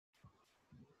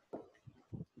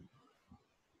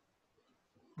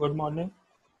Good morning.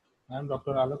 I am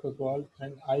Dr. Alok Akwal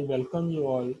and I welcome you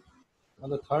all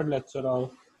on the third lecture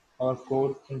of our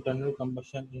course Internal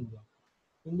Combustion Engine.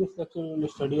 In this lecture, we will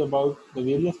study about the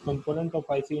various components of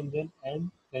IC engine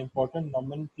and the important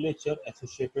nomenclature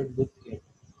associated with it.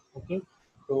 Okay,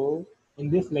 so in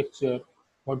this lecture,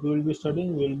 what we will be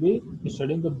studying, we will be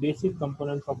studying the basic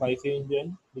components of IC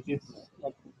engine, which is,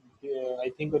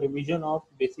 I think, a revision of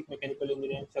basic mechanical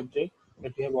engineering subject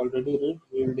that we have already read.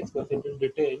 We will discuss it in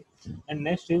detail. And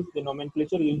next is the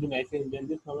nomenclature used in IC engine.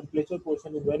 This nomenclature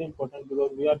portion is very important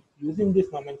because we are using this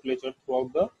nomenclature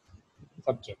throughout the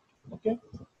subject. Okay,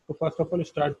 so first of all,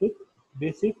 start with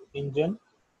basic engine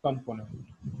component.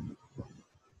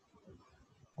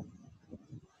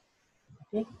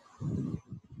 Okay,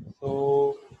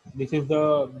 so this is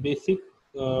the basic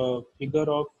figure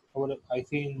of our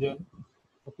IC engine.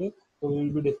 Okay, so we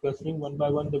will be discussing one by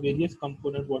one the various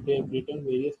components, what we have written,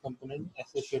 various components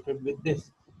associated with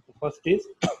this. The first is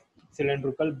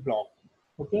cylindrical block.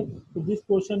 Okay, so this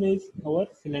portion is our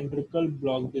cylindrical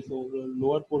block. This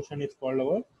lower portion is called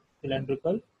our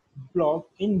cylindrical block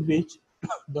in which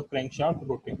the crankshaft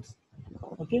rotates.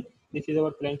 Okay, this is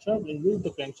our crankshaft in which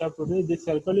the crankshaft rotates. This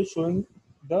circle is showing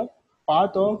the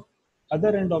path of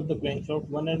other end of the crankshaft.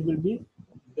 One end will be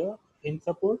the hinge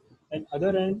support and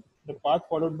other end the path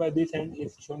followed by this end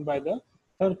is shown by the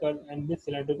circle and this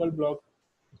cylindrical block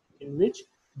in which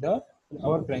the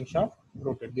our crankshaft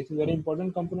rotates. This is very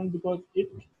important component because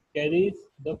it carries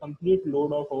the complete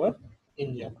load of our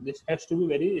engine. This has to be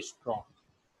very strong.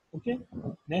 Okay,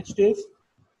 next is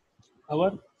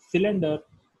our cylinder.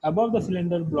 Above the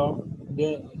cylinder block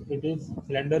there it is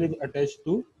cylinder is attached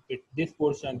to it. This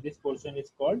portion is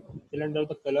called cylinder.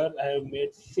 The color I have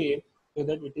made same so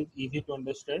that it is easy to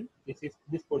understand.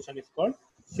 This portion is called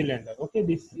cylinder. Okay,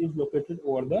 this is located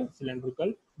over the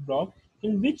cylindrical block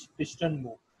in which piston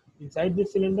move. Inside the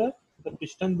cylinder the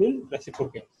piston will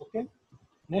reciprocate. Okay,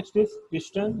 next is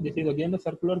piston. This is again a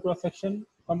circular cross-section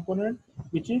component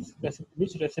which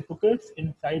reciprocates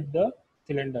inside the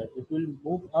cylinder. It will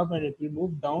move up and it will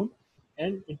move down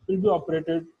and it will be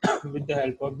operated with the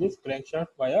help of this crankshaft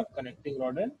via connecting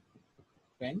rod and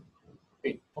crank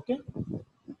pin. Okay.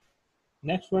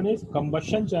 Next one is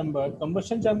combustion chamber.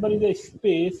 Combustion chamber is a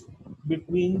space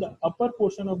between the upper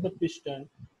portion of the piston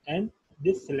and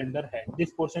this cylinder head.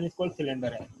 This portion is called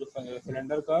cylinder head. The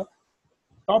cylinder का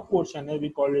top portion we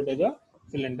call it as a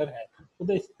cylinder head. So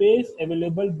the space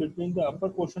available between the upper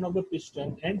portion of the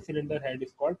piston and cylinder head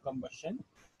is called combustion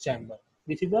chamber.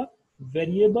 This is a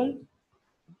variable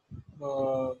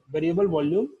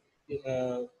volume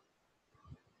uh,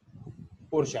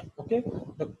 portion. Okay,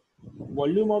 the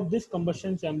volume of this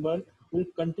combustion chamber will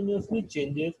continuously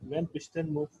changes when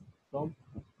piston moves from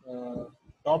uh,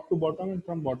 top to bottom and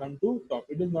from bottom to top.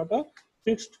 It is not a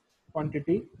fixed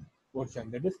quantity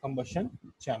portion. That is combustion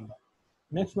chamber.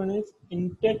 Next one is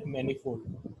intake manifold.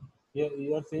 Here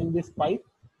you are seeing this pipe.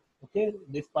 Okay,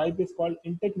 this pipe is called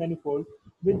intake manifold.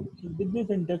 With this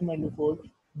intake manifold,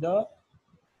 the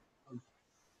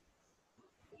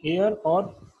air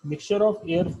or mixture of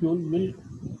air fuel will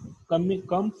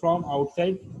come from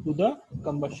outside to the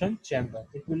combustion chamber.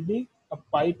 It will be a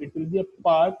pipe, it will be a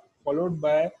path followed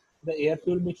by the air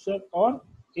fuel mixture or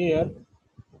air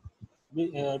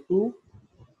to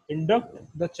induct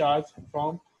the charge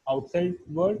from outside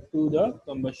world to the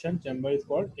combustion chamber is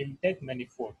called intake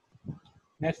manifold.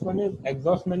 Next one is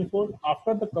exhaust manifold.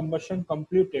 After the combustion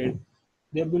completed,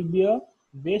 there will be a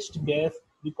waste gas.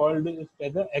 We call it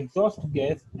as the exhaust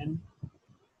gas, and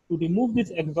to remove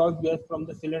this exhaust gas from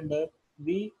the cylinder,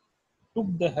 we took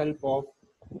the help of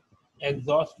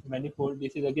exhaust manifold.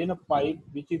 This is again a pipe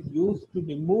which is used to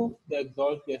remove the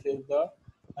exhaust gases, the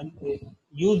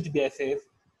used gases,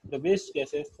 the waste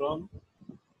gases from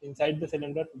inside the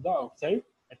cylinder to the outside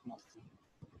atmosphere.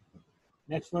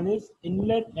 Next one is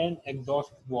inlet and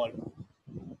exhaust valve.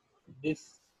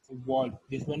 This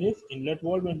one is inlet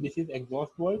valve and this is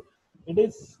exhaust valve.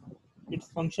 Its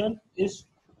function is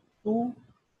to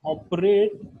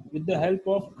operate with the help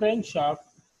of crankshaft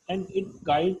and it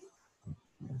guides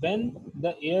when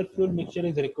the air fuel mixture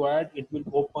is required, it will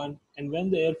open, and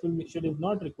when the air fuel mixture is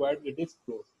not required, it is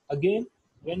closed. Again,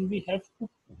 when we have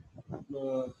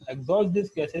to exhaust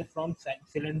these gases from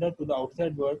cylinder to the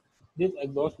outside world, this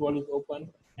exhaust valve is open,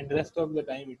 and the rest of the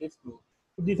time it is closed.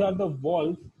 So these are the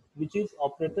valves which is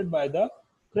operated by the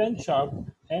crankshaft,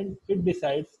 and it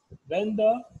decides when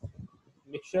the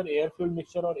air fuel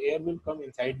mixture or air will come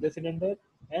inside the cylinder,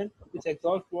 and this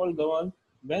exhaust valve governs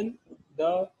when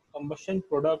the combustion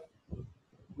product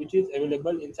which is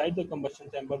available inside the combustion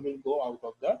chamber will go out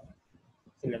of the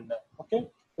cylinder. Okay,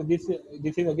 so this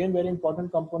is again very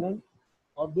important component.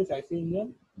 of this IC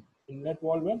engine: inlet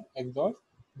valve and exhaust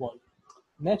valve.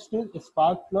 Next is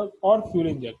spark plug or fuel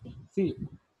injector. See,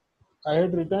 I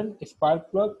had written spark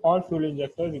plug or fuel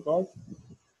injector because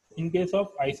in case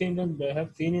of IC engine, they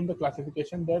have seen in the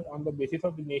classification that on the basis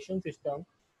of ignition system,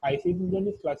 IC engine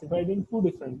is classified in two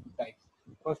different types.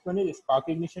 First one is spark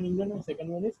ignition engine and second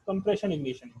one is compression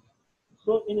ignition engine.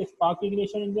 So in spark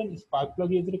ignition engine, spark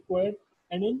plug is required,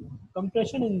 and in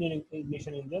compression engine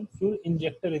ignition engine, fuel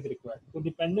injector is required. So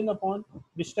depending upon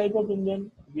which type of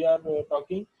engine we are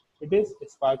talking, it is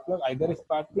spark plug, either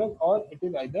spark plug or it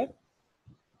is either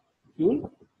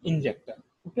fuel injector.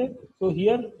 Okay, so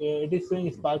here it is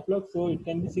saying spark plug, so it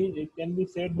can be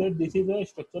said that this is a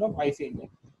structure of IC engine.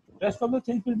 Rest of the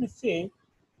things will be same.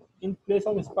 In place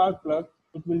of spark plug,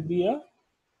 it will be a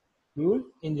fuel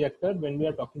injector when we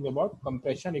are talking about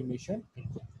compression ignition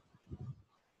engine.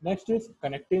 Next is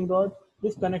connecting rod.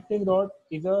 This connecting rod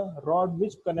is a rod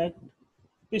which connect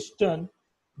piston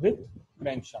with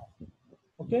crankshaft.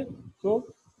 Okay, so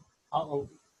uh,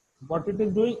 what it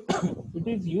is doing, it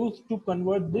is used to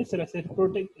convert this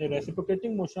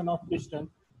reciprocating motion of piston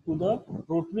to the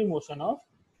rotary motion of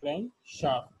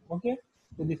crankshaft. Okay,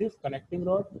 so this is connecting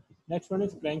rod. Next one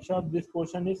is crankshaft. This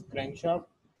portion is crankshaft.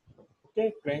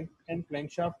 Okay, crank and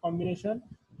crankshaft combination.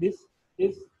 This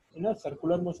is in a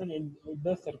circular motion. In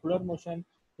the circular motion,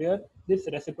 where this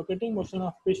reciprocating motion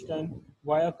of piston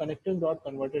via connecting rod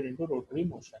converted into rotary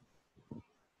motion.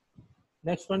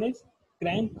 Next one is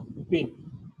crank pin.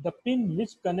 The pin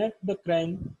which connect the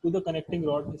crank to the connecting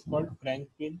rod is called crank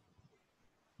pin.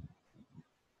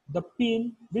 The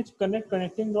pin which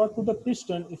connecting rod to the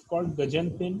piston is called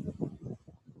gudgeon pin.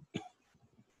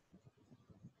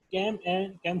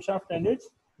 Camshaft and its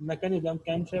mechanism.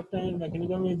 Camshaft and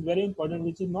mechanism is very important,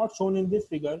 which is not shown in this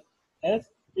figure, as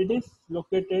it is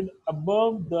located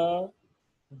above the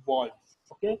valves.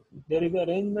 Okay, there is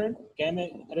arrangement, cam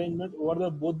arrangement over the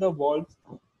both the valves,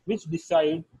 which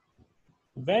decide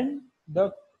when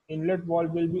the inlet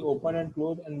valve will be open and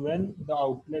closed and when the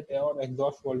outlet or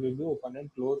exhaust valve will be open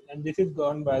and closed, and this is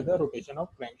governed by the rotation of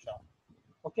crankshaft.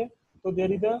 Okay, so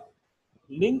there is a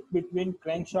link between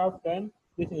crankshaft and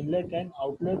this inlet and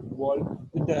outlet valve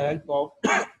with the help of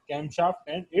camshaft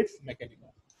and its mechanism.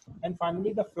 And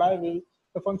finally, the flywheel.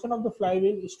 The function of the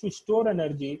flywheel is to store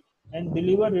energy and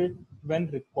deliver it when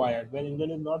required. When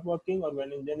engine is not working or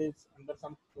when engine is under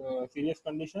some serious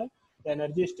condition, the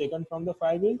energy is taken from the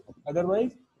flywheel.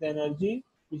 Otherwise, the energy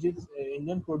which is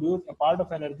engine produce, a part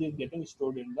of energy is getting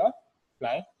stored in the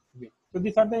flywheel. So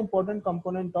these are the important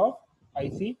component of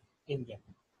IC engine.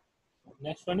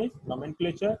 Next one is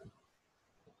nomenclature.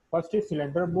 First is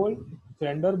cylinder bore.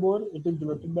 Cylinder bore, it is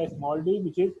denoted by small d,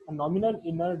 which is a nominal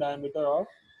inner diameter of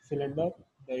cylinder.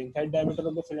 The inside diameter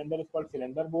of the cylinder is called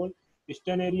cylinder bore.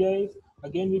 Piston area is,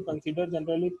 again we consider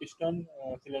generally piston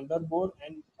cylinder bore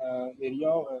and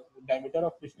area diameter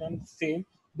of piston same,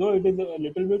 though it is a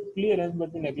little bit clearance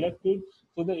but we neglect it.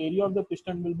 So the area of the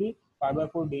piston will be pi by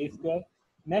 4 d square.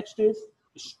 Next is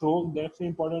stroke. That's the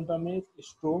important term is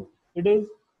stroke. It is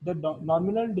the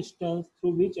nominal distance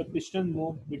through which a piston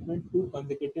moves between two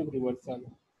consecutive reversals.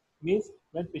 Means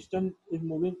when piston is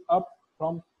moving up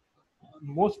from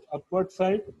most upward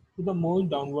side to the most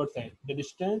downward side, the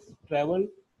distance travel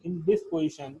in this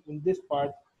position, in this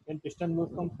part, when piston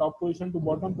moves from top position to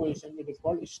bottom position, it is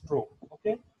called stroke.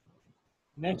 Okay.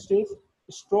 Next is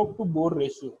stroke to bore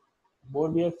ratio. Bore,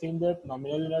 we have seen that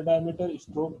nominal inner diameter,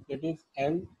 stroke, that is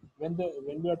L. When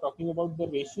we are talking about the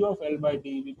ratio of L by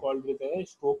D, we call it a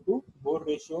stroke to bore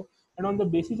ratio. And on the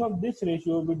basis of this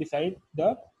ratio, we decide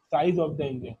the size of the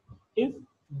engine. If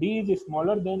D is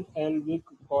smaller than L, we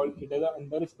call it as an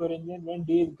under square engine. When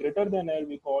D is greater than L,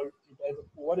 we call it as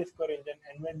over square engine.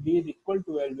 And when D is equal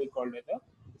to L, we call it a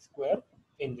square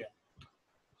engine.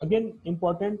 Again,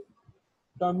 important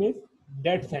term is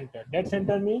dead center. Dead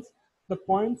center means the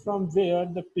point from where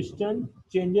the piston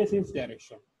changes its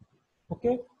direction.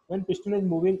 Okay, when piston is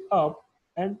moving up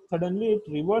and suddenly it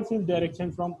reverses its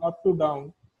direction from up to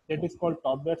down, that is called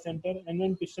top dead center. And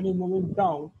when piston is moving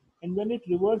down and when it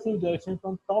reverses its direction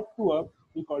from top to up,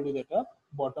 we call it a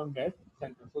bottom dead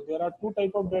center. So there are two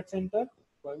type of dead center.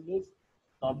 One is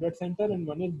top dead center and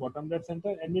one is bottom dead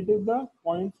center, and it is the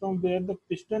point from where the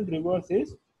piston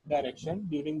reverses direction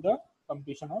during the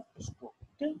completion of stroke.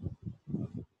 Okay.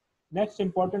 Next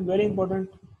important, very important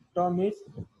term is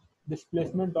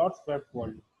displacement or swept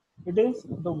volume. It is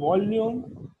the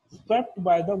volume swept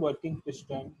by the working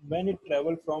piston when it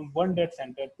travels from one dead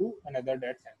center to another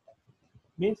dead center.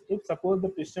 Means if suppose the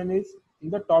piston is in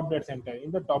the top dead center, in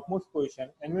the topmost position,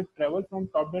 and will travel from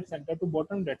top dead center to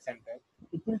bottom dead center,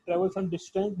 it will travel some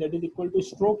distance that is equal to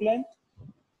stroke length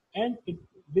and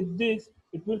with this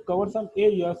it will cover some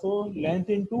area. So length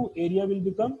into area will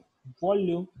become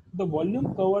volume. The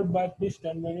volume covered by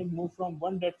piston when it moves from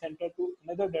one dead center to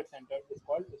another dead center is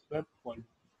called swept volume.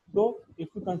 So if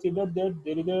you consider that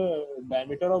there is a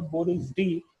diameter of bore is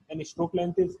d and stroke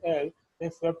length is l,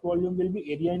 then swept volume will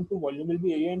be area into volume will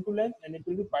be area into length, and it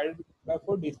will be pi by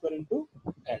 4 d square into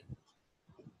l.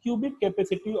 Cubic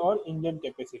capacity or engine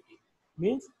capacity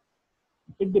means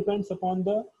it depends upon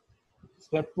the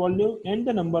swept volume and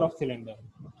the number of cylinder.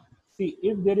 See,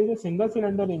 if there is a single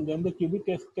cylinder engine, the cubic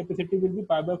capacity will be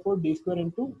pi by 4 d square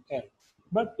into L.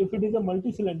 But if it is a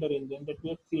multi-cylinder engine that we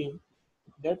have seen,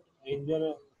 that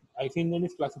engine, IC engine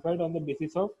is classified on the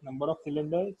basis of number of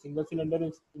cylinder. Single cylinder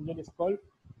engine is called,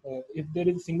 if there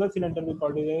is a single cylinder, we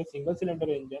call it a single cylinder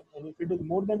engine. And if it is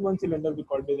more than one cylinder, we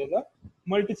call it as a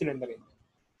multi-cylinder engine.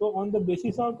 So on the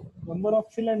basis of number of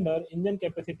cylinder, engine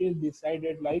capacity is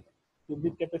decided like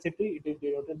cubic capacity. It is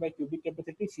denoted by cubic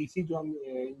capacity. CC जो हम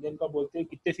engine का बोलते हैं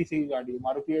कितने CC की गाड़ी है,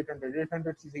 Maruti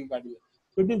 800 CC की गाड़ी है.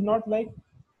 So it is not like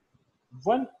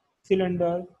one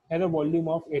cylinder has a volume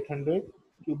of 800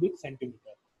 cubic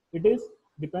centimeter. It is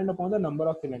depend upon the number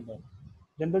of cylinders.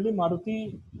 Generally,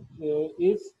 Maruti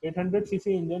is 800 cc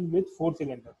engine with 4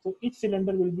 cylinders. So each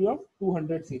cylinder will be of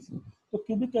 200 cc. So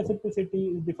cubic capacity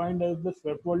is defined as the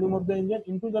swept volume of the engine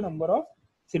into the number of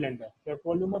cylinder. Swept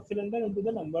volume of cylinder into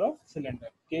the number of cylinder.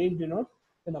 K denotes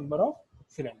the number of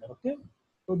cylinder. Okay.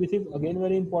 So this is again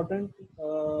very important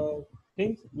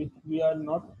things which we are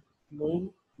not knowing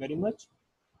very much.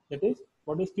 That is,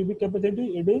 what is cubic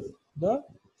capacity? It is the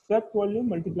swept volume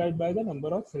multiplied by the number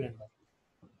of cylinder.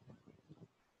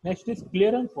 Next is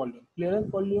clearance volume. Clearance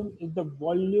volume is the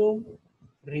volume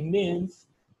remains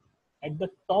at the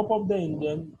top of the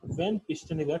engine when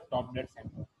piston is at top dead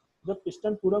center. जब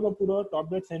piston पूरा का पूरा top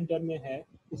dead center में है,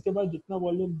 इसके बाद जितना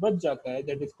volume बच जाता है,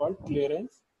 that is called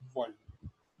clearance volume.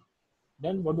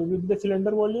 Then what will be the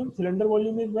cylinder volume? Cylinder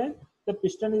volume is when the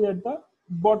piston is at the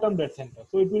bottom dead center.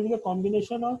 So it will be the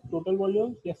combination of total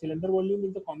volume. Yeah, cylinder volume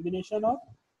is the combination of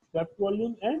swept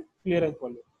volume and clearance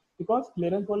volume. Because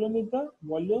clearance volume is the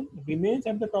volume remains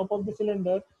at the top of the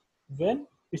cylinder when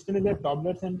piston is at top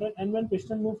dead center, and when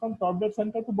piston moves from top dead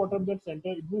center to bottom dead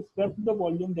center, it will swept the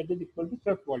volume that is equal to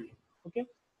swept volume. Okay.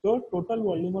 So total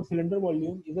volume or cylinder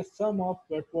volume is a sum of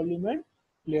swept volume and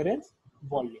clearance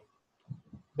volume.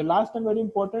 The last and very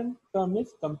important term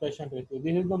is compression ratio.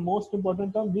 This is the most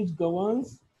important term which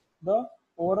governs the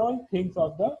overall things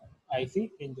of the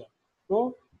IC engine.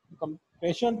 So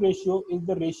compression ratio is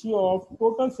the ratio of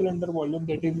total cylinder volume,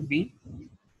 that is V,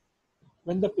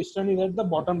 when the piston is at the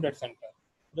bottom dead center.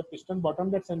 The piston bottom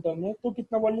dead center में तो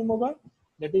कितना volume होगा?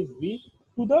 That is V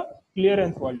to the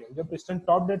clearance volume. जब piston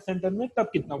top dead center में तब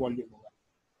कितना volume होगा?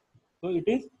 So it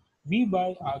is V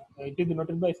by R, it is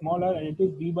denoted by small r, and it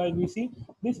is V by Vc.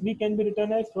 This V can be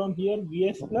written as from here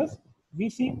Vs plus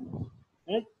Vc,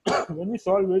 and when we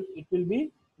solve it, it will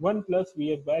be 1 plus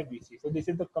Vs by Vc. So this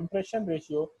is the compression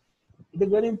ratio. It is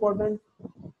very important.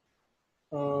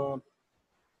 It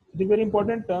is very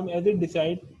important term as it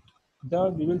decides the.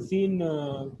 We will see in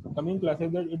coming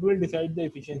classes that it will decide the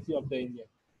efficiency of the engine.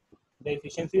 The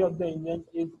efficiency of the engine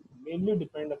is mainly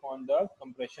depend upon the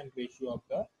compression ratio of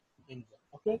the engine.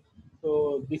 Okay,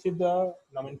 so this is the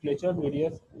nomenclature,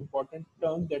 various important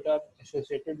terms that are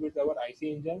associated with our IC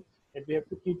engine that we have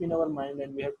to keep in our mind,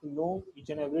 and we have to know each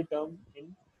and every term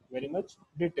in very much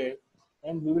detail,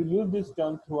 and we will use this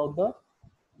term throughout the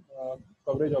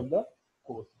coverage of the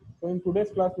course. So in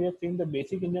today's class, we have seen the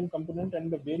basic engine component and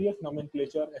the various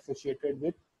nomenclature associated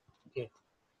with it.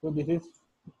 So this is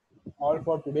all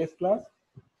for today's class.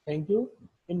 Thank you.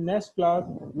 In next class,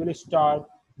 we will start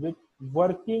with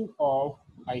working of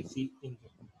IC engine.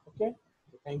 Okay.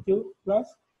 Thank you,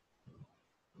 class.